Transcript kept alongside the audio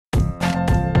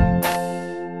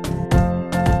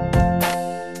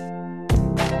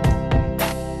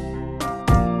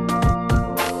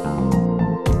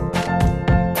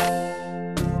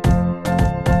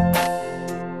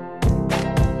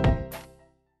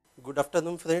Good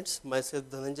afternoon, friends. Myself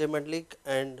Dhananjay Mandlik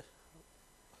and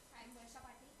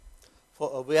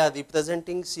we are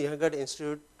representing Sinhgad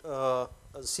Institute,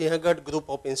 Sinhgad Group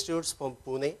of Institutes from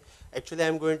Pune. Actually, I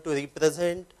am going to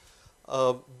represent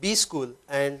B School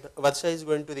and Varsha is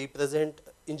going to represent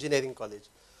Engineering College.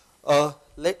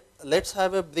 Let's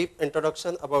have a brief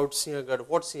introduction about Sinhgad,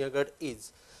 what Sinhgad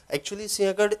is. Actually,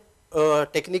 Sinhgad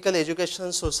Technical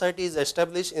Education Society is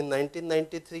established in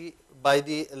 1993 by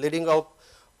the leading of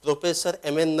Professor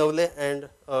M.N. Navle and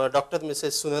Dr.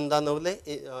 Mrs. Sunanda Navle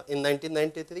in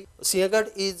 1993.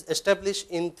 Sinhgad is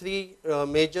established in three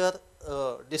major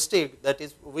districts, that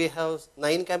is, we have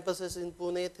 9 campuses in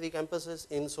Pune, 3 campuses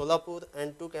in Solapur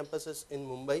and 2 campuses in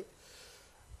Mumbai.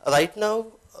 Right now,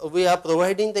 we are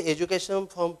providing the education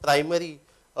from primary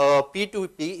P to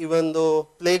P, even though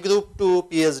playgroup to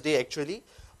PhD actually.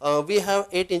 We have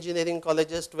 8 engineering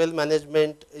colleges, 12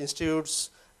 management institutes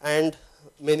and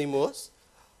many more.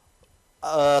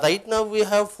 Right now we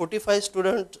have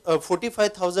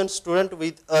 45,000 students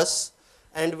with us,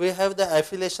 and we have the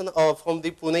affiliation from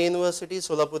the Pune University,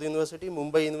 Solapur University,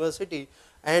 Mumbai University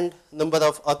and number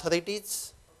of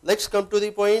authorities. Let's come to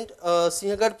the point.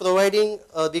 Sinhgad providing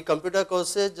the computer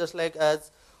courses just like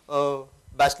as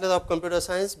Bachelor of Computer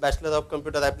Science, Bachelor of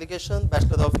Computer Application,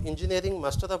 Bachelor of Engineering,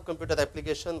 Master of Computer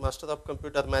Application, Master of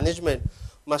Computer Management,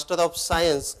 Master of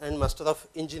Science and Master of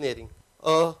Engineering.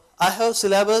 I have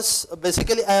syllabus,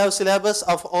 basically I have syllabus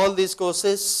of all these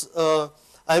courses.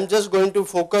 I am just going to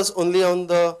focus only on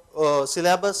the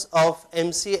syllabus of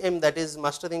MCM, that is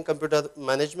Master in Computer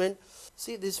Management.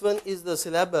 See, this one is the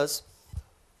syllabus.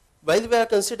 While we are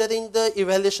considering the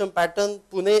evaluation pattern,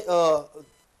 Pune,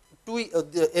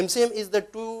 the MCM is the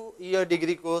 2-year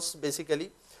degree course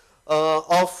basically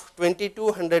of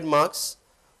 2200 marks.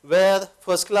 Where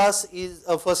first class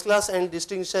and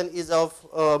distinction is of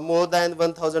more than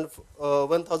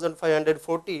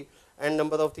 1,540 and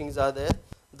number of things are there.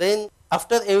 Then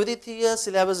after every 3 years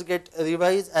syllabus get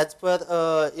revised as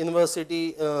per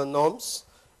university norms,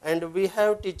 and we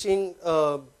have teaching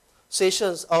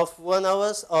sessions of 1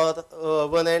 hour or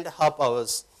 1.5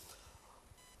 hours.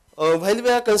 While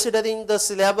we are considering the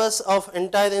syllabus of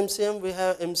entire MCM, we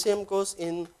have MCM course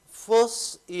in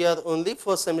first year only,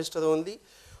 first semester only.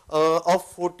 Of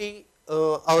 40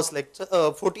 hours lecture,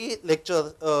 40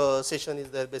 lecture session is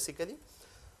there basically.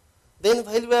 Then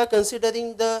while we are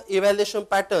considering the evaluation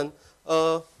pattern,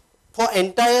 for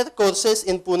entire courses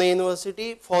in Pune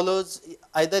University follows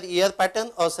either year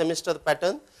pattern or semester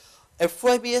pattern.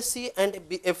 FYBSc and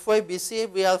FYBCA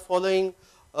we are following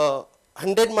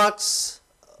 100 marks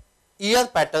year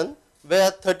pattern,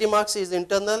 where 30 marks is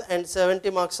internal and 70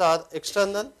 marks are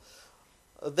external.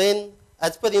 Then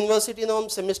as per university norm,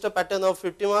 semester pattern of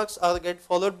 50 marks are get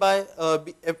followed by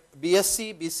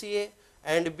BSc, BCA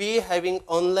and BA having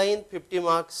online 50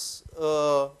 marks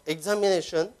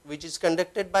examination which is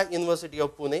conducted by University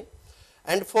of Pune.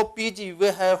 And for PG we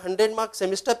have 100 mark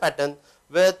semester pattern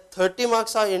where 30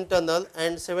 marks are internal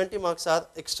and 70 marks are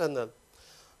external.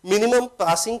 Minimum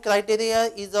passing criteria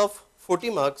is of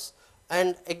 40 marks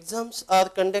and exams are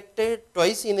conducted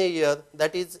twice in a year,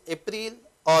 that is April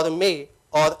or May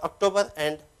or October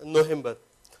and November.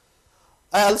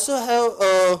 I also have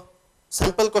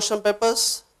sample question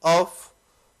papers of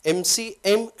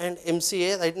MCM and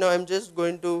MCA. Right now I am just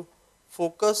going to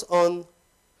focus on,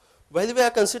 while we are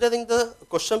considering the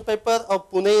question paper of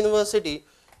Pune University,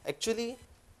 actually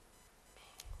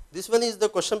this one is the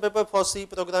question paper for C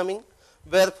programming,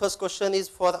 where first question is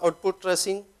for output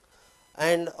tracing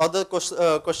and other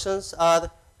questions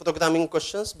are programming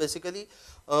questions basically.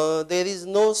 There is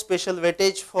no special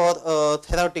weightage for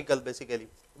theoretical basically.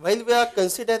 While we are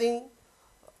considering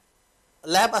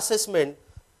lab assessment,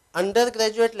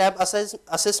 undergraduate lab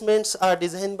assessments are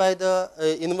designed by the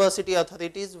university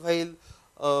authorities, while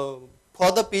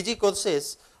for the PG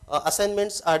courses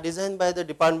assignments are designed by the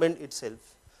department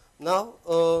itself. Now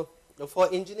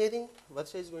for engineering,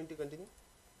 Varsha is going to continue.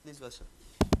 Please Varsha.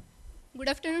 Good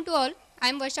afternoon to all. I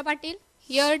am Varsha Patil,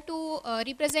 here to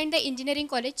represent the engineering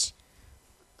college.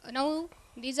 Now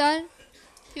these are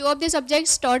few of the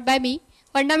subjects taught by me.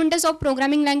 Fundamentals of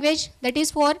programming language, that is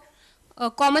for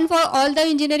common for all the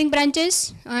engineering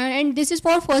branches, and this is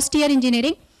for first year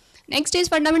engineering. Next is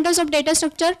fundamentals of data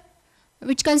structure,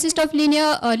 which consist of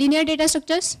linear data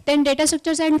structures, then data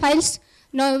structures and files,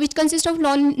 which consist of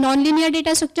non-linear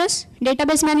data structures,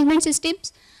 database management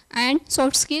systems and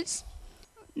soft skills.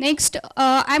 Next,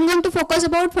 I am going to focus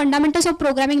about fundamentals of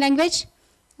programming language,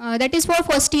 that is for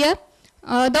first year.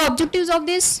 The objectives of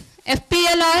this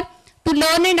FPL are to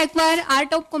learn and acquire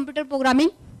art of computer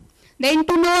programming. Then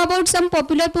to know about some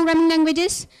popular programming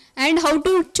languages and how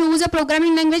to choose a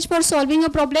programming language for solving a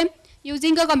problem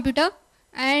using a computer.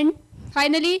 And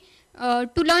finally,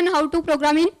 to learn how to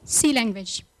program in C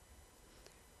language.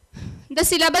 The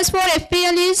syllabus for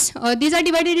FPL is, these are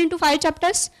divided into 5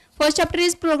 chapters. First chapter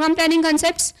is program planning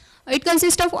concepts. It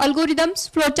consists of algorithms,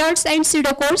 flowcharts and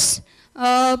pseudocodes.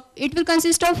 It will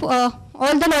consist of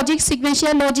all the logic,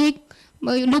 sequential logic,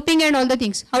 looping and all the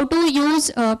things. How to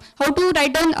use, how to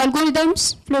write down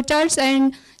algorithms, flowcharts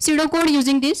and pseudocode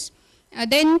using this.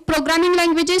 Then programming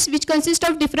languages, which consist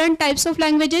of different types of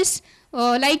languages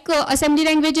like assembly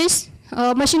languages,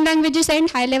 machine languages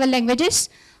and high level languages.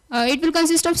 It will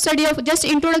consist of study of just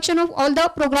introduction of all the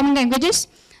programming languages.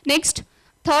 Next,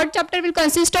 third chapter will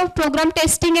consist of program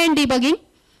testing and debugging.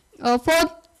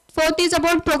 Fourth is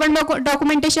about program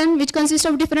documentation, which consists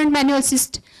of different manuals,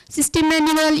 system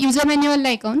manual, user manual,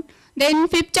 like on. Then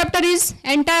fifth chapter is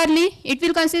entirely, it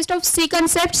will consist of C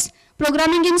concepts,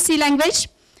 programming in C language.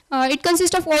 It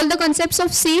consists of all the concepts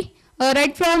of C,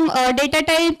 right from data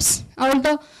types, all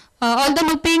the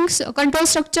loopings, control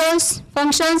structures,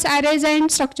 functions, arrays and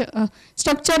structure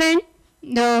and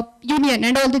the union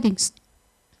and all the things.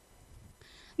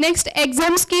 Next,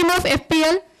 exam scheme of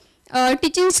FPL.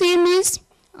 Teaching scheme is,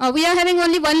 we are having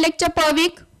only 1 lecture per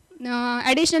week.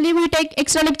 Additionally, we take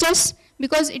extra lectures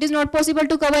because it is not possible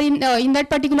to cover in that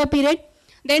particular period.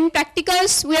 Then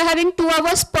practicals, we are having 2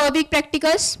 hours per week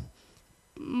practicals.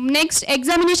 Next,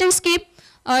 examination scheme.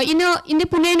 In the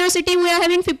Pune University, we are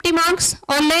having 50 marks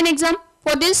online exam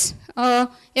for this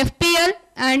FPL,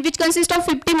 and which consists of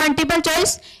 50 multiple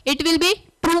choice. It will be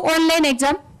true online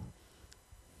exam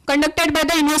conducted by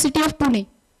the University of Pune.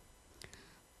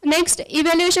 Next,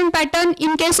 evaluation pattern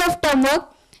in case of term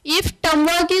work. If term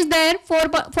work is there for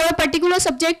a particular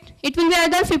subject, it will be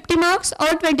either 50 marks or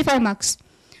 25 marks.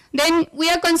 Then we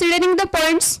are considering the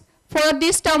points for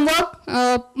this term work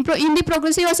in the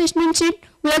progressive assessment sheet.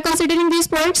 We are considering these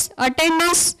points: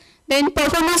 attendance, then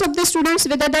performance of the students,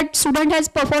 whether that student has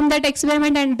performed that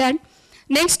experiment and that.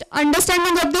 Next,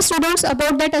 understanding of the students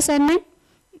about that assignment,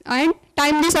 and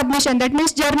timely submission, that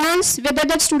means journals, whether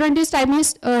that student is timely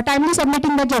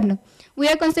submitting the journal. We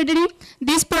are considering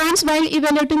these points while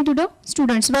evaluating to the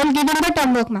students, while giving the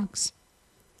term work marks.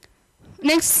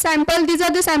 Next, sample, these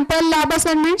are the sample lab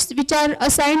assignments which are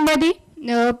assigned by the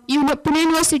Pune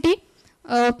University.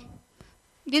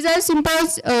 These are simple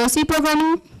C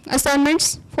programming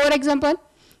assignments. For example,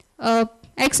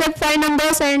 accept 5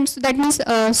 numbers, and that means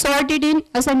sort it in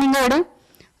ascending order.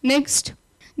 Next,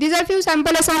 these are few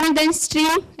sample assignments. Then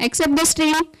string, accept the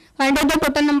string, find out the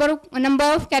total number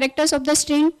of characters of the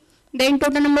string, then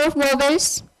total number of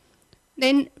vowels,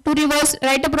 then to reverse,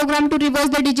 write a program to reverse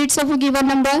the digits of a given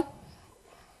number.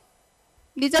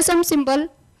 These are some simple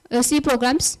C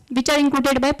programs which are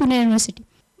included by Pune University.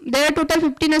 There are total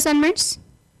 15 assignments.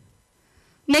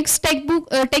 Next,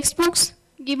 textbooks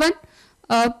given,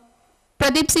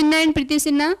 Pradeep Sinha and Preeti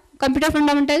Sinha, Computer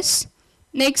Fundamentals.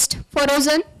 Next,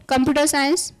 Forozen, Computer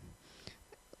Science.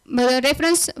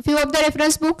 Reference, few of the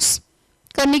reference books,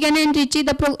 Carnegie and Ritchie,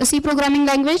 the C programming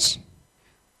language.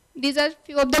 These are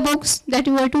few of the books that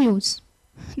you have to use.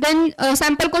 Then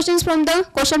sample questions from the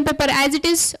question paper. As it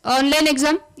is online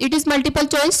exam, it is multiple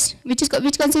choice,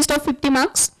 which consists of 50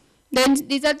 marks. Then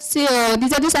these are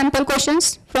the sample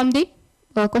questions from the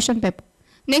question paper.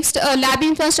 Next, lab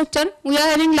infrastructure. We are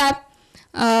having lab.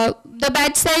 The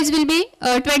batch size will be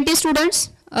 20 students.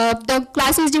 The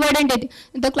class is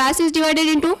divided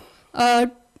into 3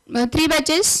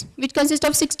 batches, which consist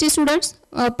of 60 students.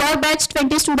 Per batch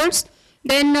 20 students.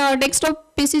 Then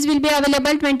desktop PCs will be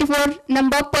available 24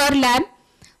 number per lab.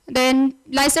 Then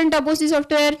licensed Turbo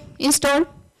software installed.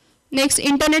 Next,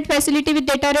 internet facility with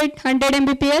data rate 100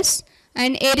 Mbps,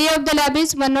 and area of the lab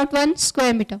is 101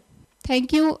 square meter.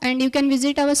 Thank you, and you can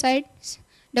visit our site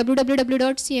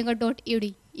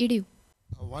www.sinhgad.edu.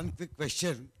 One quick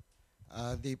question.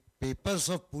 The papers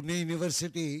of Pune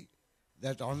University,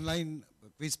 that online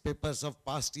quiz papers of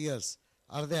past years,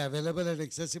 are they available and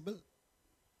accessible?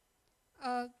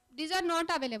 These are not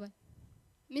available.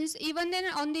 Means even then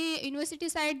on the university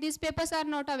side, these papers are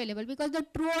not available because the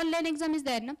true online exam is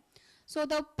there, no? So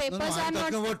the papers are not. I'm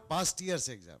talking about past year's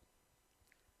exam.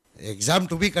 Exam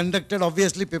to be conducted,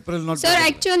 obviously paper will not. Sir,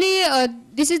 actually,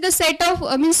 this is the set of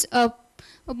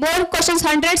more questions,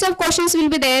 hundreds of questions will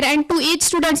be there, and to each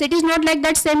student, it is not like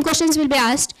that same questions will be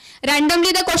asked.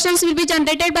 Randomly, the questions will be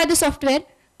generated by the software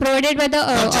provided by the.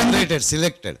 Generated,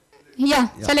 selected. Yeah,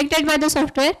 selected by the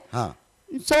software.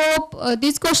 So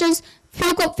these questions,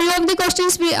 few of the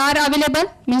questions we are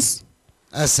available, means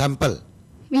as sample.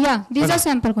 Yeah, these But are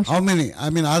sample questions. How many? I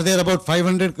mean, are there about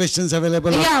 500 questions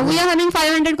available? Yeah, we are having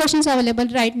 500 questions available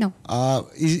right now.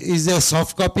 Is there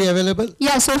soft copy available?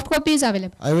 Yeah, soft copy is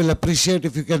available. I will appreciate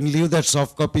if you can leave that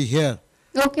soft copy here.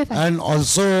 Okay, fine. And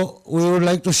also, we would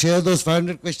like to share those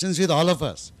 500 questions with all of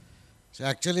us. So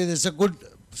actually, this is a good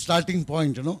starting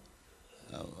point, you know.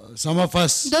 Some of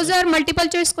us... Those are multiple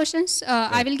choice questions.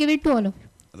 I will give it to all of you.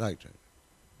 Right.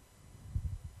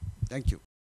 Thank you.